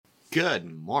Good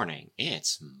morning.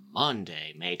 It's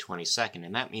Monday, May 22nd,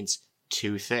 and that means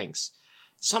two things.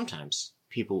 Sometimes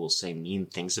people will say mean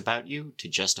things about you to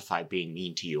justify being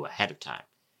mean to you ahead of time.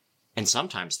 And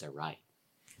sometimes they're right.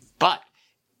 But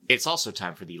it's also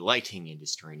time for the lighting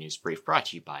industry news brief brought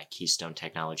to you by Keystone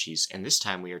Technologies, and this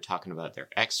time we are talking about their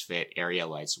XFit area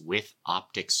lights with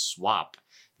optic swap.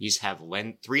 These have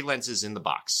three lenses in the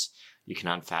box. You can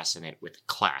unfasten it with a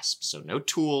clasp, so no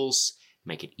tools.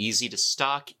 Make it easy to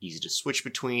stock, easy to switch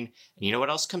between. And you know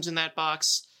what else comes in that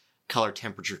box? Color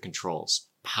temperature controls,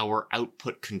 power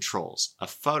output controls, a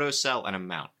photocell, and a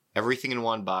mount. Everything in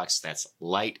one box that's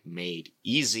light made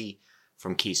easy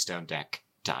from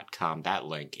KeystoneDeck.com. That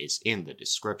link is in the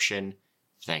description.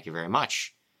 Thank you very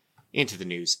much. Into the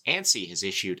news, ANSI has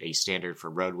issued a standard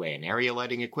for roadway and area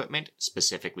lighting equipment,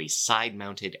 specifically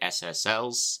side-mounted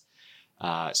SSLs.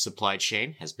 Supply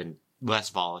chain has been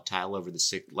less volatile over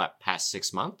the past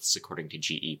 6 months, according to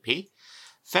GEP.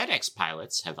 FedEx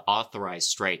pilots have authorized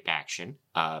strike action.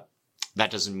 That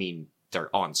doesn't mean they're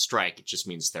on strike. It just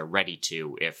means they're ready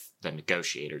to if the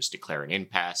negotiators declare an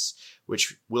impasse,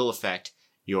 which will affect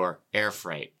your air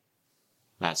freight.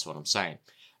 That's what I'm saying.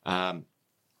 The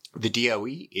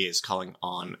DOE is calling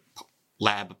on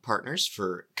lab partners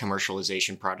for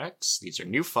commercialization products. These are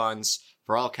new funds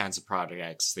for all kinds of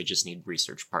projects. They just need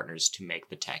research partners to make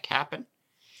the tech happen.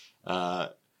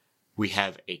 We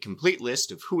have a complete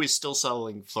list of who is still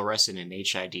selling fluorescent and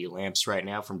HID lamps right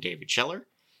now from David Scheller.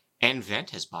 nVent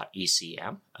has bought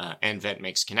ECM. nVent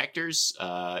makes connectors.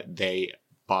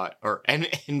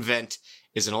 nVent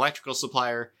is an electrical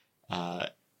supplier.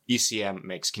 ECM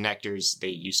makes connectors. They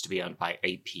used to be owned by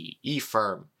a PE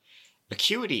firm.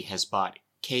 Acuity has bought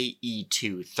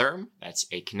KE2 Therm. That's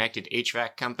a connected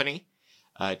HVAC company.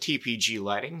 TPG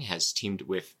Lighting has teamed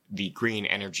with the Green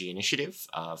Energy Initiative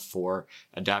for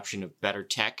adoption of better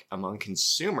tech among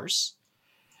consumers.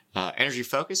 Energy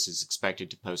Focus is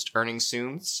expected to post earnings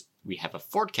soon. We have a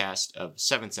forecast of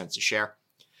 7 cents a share.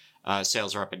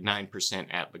 Sales are up at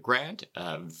 9% at LeGrand.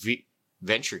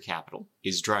 Venture capital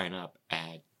is drying up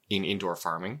in indoor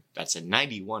farming. That's a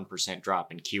 91%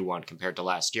 drop in Q1 compared to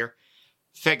last year.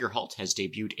 Fagerhult has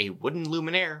debuted a wooden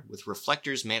luminaire with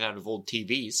reflectors made out of old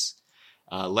TVs.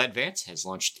 Ledvance has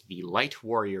launched the Light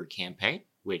Warrior campaign,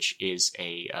 which is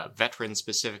a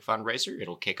veteran-specific fundraiser.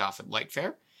 It'll kick off at Light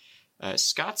Fair.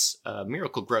 Scott's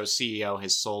Miracle Grow CEO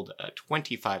has sold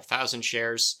 25,000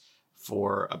 shares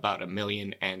for about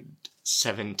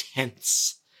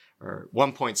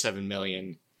 $1.7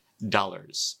 million.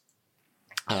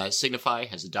 Signify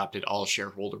has adopted all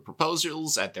shareholder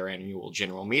proposals at their annual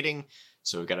general meeting,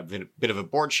 so we've got a bit of a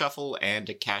board shuffle and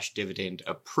a cash dividend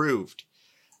approved.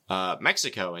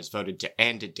 Mexico has voted to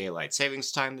end daylight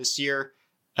savings time this year,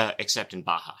 except in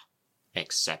Baja. They're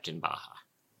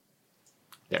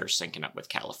syncing up with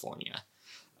California.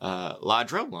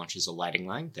 Ladro launches a lighting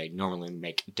line. They normally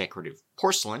make decorative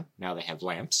porcelain. Now they have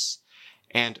lamps.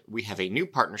 And we have a new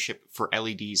partnership for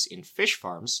LEDs in fish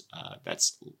farms.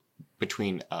 That's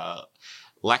between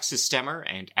Lexistemmer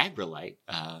and AgriLight,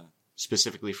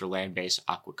 specifically for land-based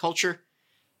aquaculture.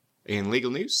 In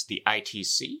legal news, the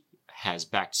ITC has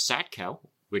backed Satco,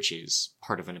 which is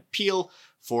part of an appeal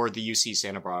for the UC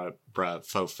Santa Barbara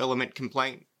faux filament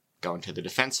complaint. Going to the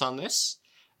defense on this.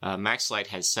 Maxlight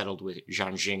has settled with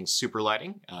Zhangjiang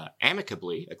Superlighting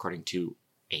amicably, according to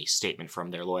a statement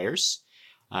from their lawyers.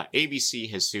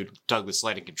 ABC has sued Douglas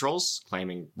Lighting Controls,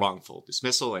 claiming wrongful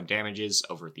dismissal and damages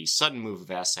over the sudden move of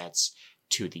assets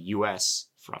to the U.S.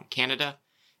 from Canada.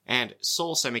 And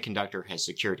Seoul Semiconductor has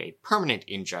secured a permanent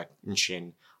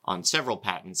injunction on several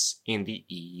patents in the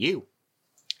EU.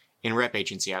 In rep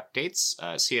agency updates,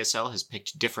 CSL has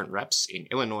picked different reps in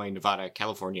Illinois, Nevada,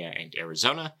 California, and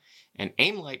Arizona, and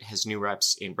Aimlight has new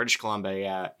reps in British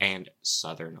Columbia and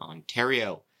Southern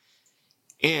Ontario.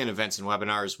 In events and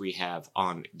webinars, we have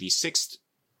on the 2nd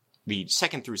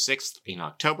through 6th in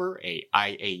October, a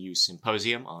IAU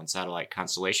symposium on satellite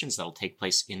constellations that will take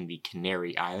place in the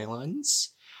Canary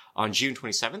Islands. On June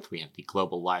 27th, we have the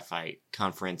Global Wi-Fi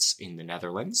Conference in the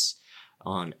Netherlands.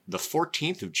 On the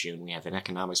 14th of June, we have an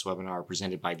economics webinar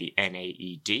presented by the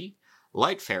NAED.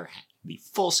 Light Fair, the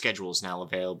full schedule is now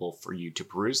available for you to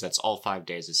peruse. That's all 5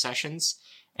 days of sessions.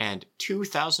 And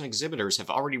 2,000 exhibitors have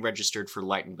already registered for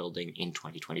Light and Building in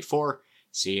 2024.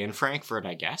 See you in Frankfurt,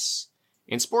 I guess.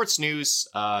 In sports news,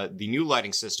 the new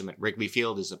lighting system at Wrigley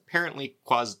Field is apparently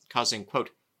causing,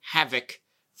 quote, havoc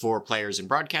for players and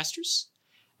broadcasters.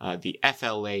 The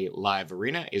FLA Live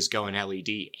Arena is going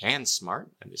LED and smart,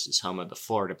 and this is home of the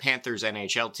Florida Panthers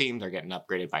NHL team. They're getting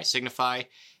upgraded by Signify.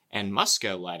 And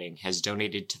Musco Lighting has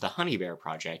donated to the Honey Bear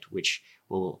Project, which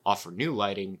will offer new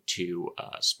lighting to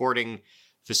sporting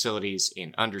facilities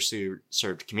in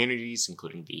underserved communities,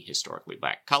 including the historically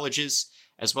black colleges,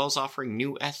 as well as offering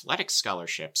new athletic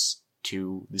scholarships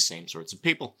to the same sorts of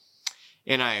people.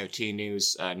 In IoT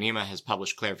news, NEMA has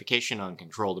published clarification on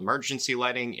controlled emergency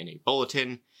lighting in a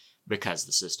bulletin because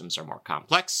the systems are more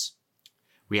complex.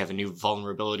 We have a new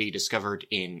vulnerability discovered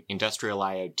in industrial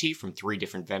IoT from 3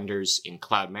 different vendors in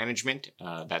cloud management.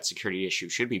 That security issue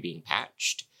should be being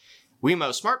patched.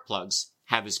 Wemo smart plugs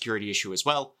have a security issue as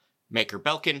well. Maker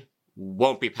Belkin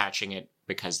won't be patching it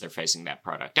because they're phasing that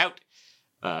product out.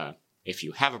 If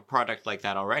you have a product like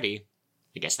that already,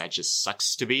 I guess that just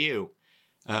sucks to be you.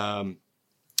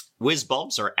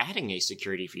 WizBulbs are adding a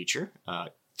security feature.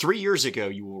 3 years ago,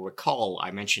 you will recall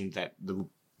I mentioned that the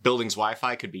building's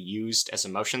Wi-Fi could be used as a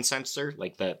motion sensor,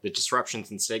 like the disruptions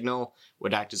in signal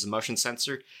would act as a motion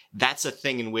sensor. That's a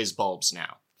thing in WizBulbs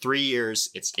now. 3 years,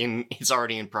 it's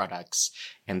already in products,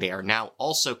 and they are now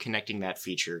also connecting that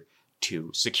feature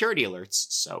to security alerts.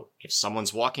 So if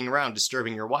someone's walking around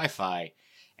disturbing your Wi-Fi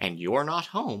and you're not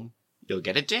home, you'll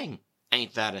get a ding.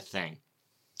 Ain't that a thing?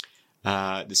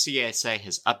 The CSA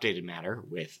has updated Matter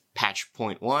with patch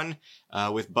 0.1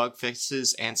 with bug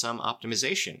fixes and some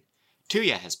optimization.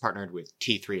 Tuya has partnered with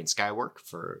T3 and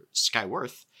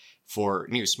Skyworth for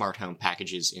new smart home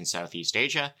packages in Southeast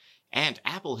Asia, and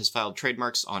Apple has filed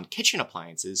trademarks on kitchen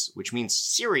appliances, which means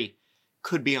Siri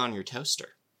could be on your toaster.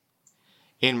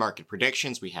 In market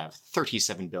predictions, we have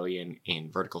 $37 billion in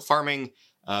vertical farming,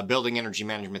 building energy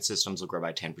management systems will grow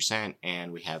by 10%,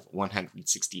 and we have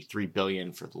 $163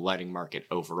 billion for the lighting market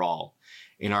overall.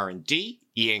 In R&D,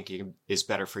 e-ink is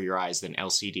better for your eyes than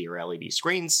LCD or LED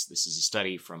screens. This is a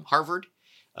study from Harvard.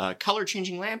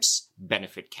 Color-changing lamps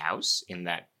benefit cows in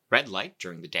that red light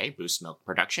during the day boosts milk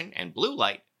production, and blue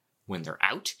light, when they're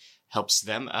out, helps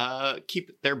them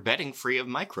keep their bedding free of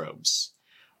microbes.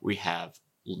 We have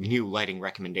new lighting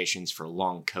recommendations for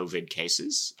long COVID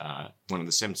cases. One of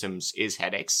the symptoms is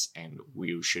headaches, and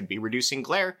you should be reducing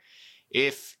glare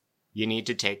if you need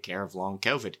to take care of long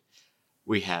COVID.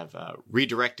 We have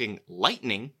redirecting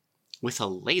lightning with a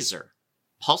laser.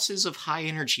 Pulses of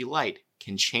high-energy light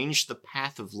can change the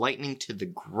path of lightning to the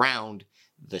ground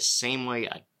the same way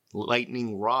a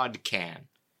lightning rod can.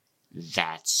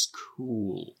 That's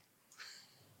cool.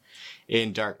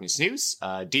 In darkness news,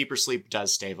 deeper sleep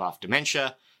does stave off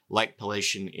dementia. Light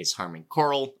pollution is harming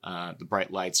coral. The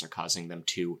bright lights are causing them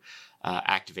to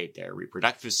activate their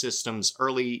reproductive systems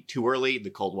too early. The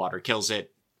cold water kills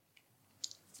it.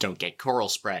 Don't get coral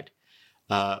spread.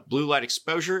 Blue light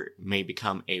exposure may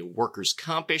become a workers'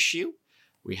 comp issue.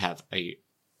 We have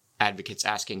advocates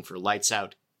asking for lights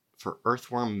out for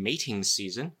earthworm mating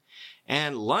season.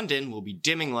 And London will be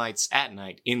dimming lights at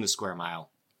night in the Square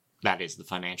Mile. That is the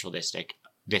financial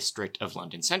district of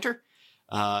London Center.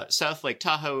 South Lake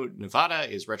Tahoe, Nevada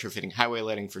is retrofitting highway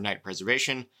lighting for night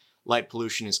preservation. Light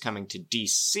pollution is coming to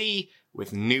DC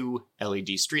with new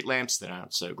LED street lamps that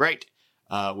aren't so great.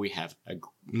 We have a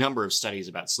number of studies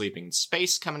about sleeping in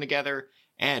space coming together,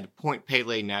 and Point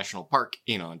Pelee National Park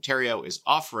in Ontario is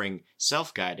offering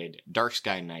self-guided dark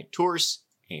sky night tours.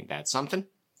 Ain't that something?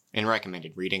 And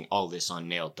recommended reading, all this on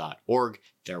nailed.org.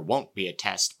 There won't be a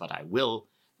test, but I will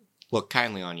look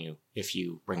kindly on you if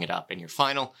you bring it up in your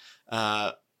final.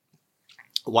 Why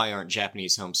aren't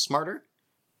Japanese homes smarter?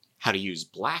 How to use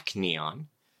black neon.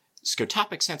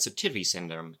 Scotopic sensitivity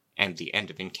syndrome and the end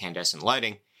of incandescent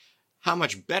lighting. How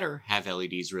much better have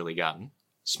LEDs really gotten?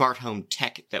 Smart home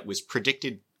tech that was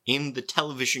predicted in the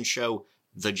television show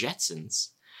The Jetsons.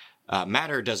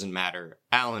 Matter doesn't matter.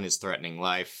 Alan is threatening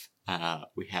life.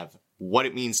 We have what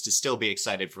it means to still be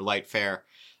excited for Light Fair.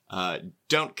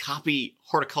 Don't copy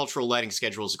horticultural lighting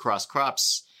schedules across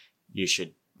crops. You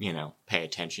should, pay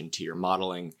attention to your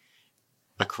modeling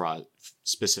across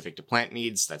specific to plant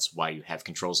needs. That's why you have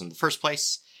controls in the first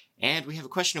place. And we have a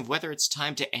question of whether it's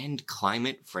time to end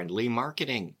climate-friendly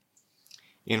marketing.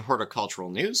 In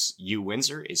horticultural news,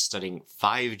 Windsor is studying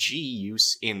 5G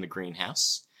use in the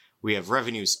greenhouse. We have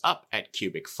revenues up at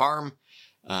Cubic Farm.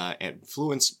 And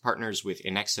Fluence partners with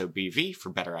Inexo BV for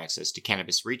better access to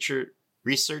cannabis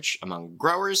research among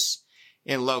growers.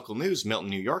 In local news, Milton,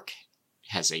 New York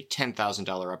has a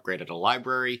 $10,000 upgrade at a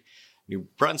library. New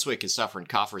Brunswick is suffering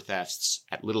coffer thefts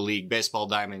at Little League baseball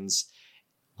diamonds.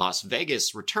 Las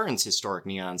Vegas returns historic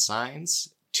neon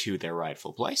signs to their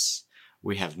rightful place.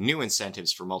 We have new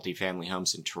incentives for multifamily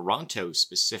homes in Toronto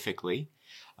specifically.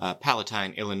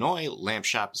 Palatine, Illinois, lamp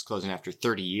shop is closing after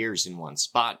 30 years in one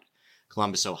spot.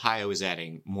 Columbus, Ohio is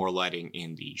adding more lighting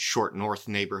in the Short North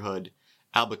neighborhood.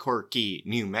 Albuquerque,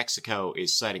 New Mexico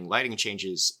is citing lighting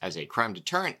changes as a crime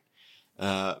deterrent.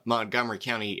 Montgomery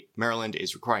County, Maryland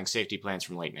is requiring safety plans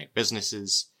from late-night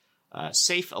businesses.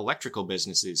 Safe electrical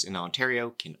businesses in Ontario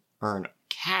can earn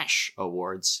cash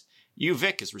awards.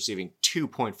 UVic is receiving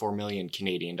 2.4 million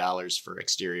Canadian dollars for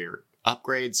exterior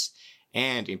upgrades.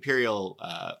 And Imperial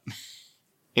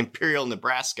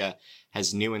Nebraska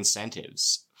has new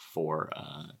incentives for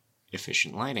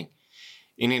efficient lighting.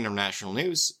 In international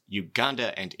news,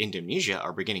 Uganda and Indonesia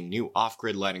are beginning new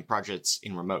off-grid lighting projects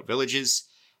in remote villages.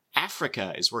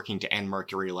 Africa is working to end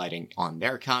mercury lighting on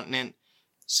their continent.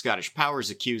 Scottish Power is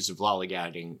accused of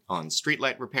lollygagging on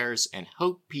streetlight repairs, and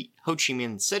Ho Chi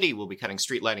Minh City will be cutting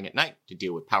street lighting at night to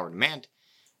deal with power demand.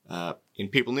 In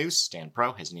People News, Stan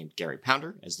Pro has named Gary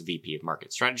Pounder as the VP of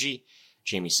Market Strategy.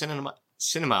 Jamie Siminoff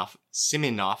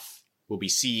will be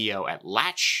CEO at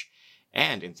Latch.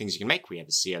 And in Things You Can Make, we have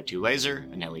a CO2 laser,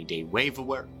 an LED wave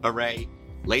array,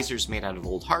 lasers made out of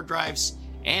old hard drives,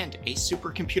 and a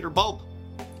supercomputer bulb.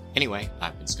 Anyway,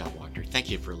 I've been Scott Walker. Thank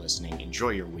you for listening. Enjoy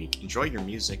your week. Enjoy your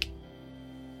music.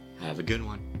 Have a good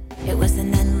one. It was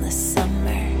an endless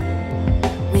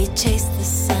summer. We chased the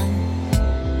sun.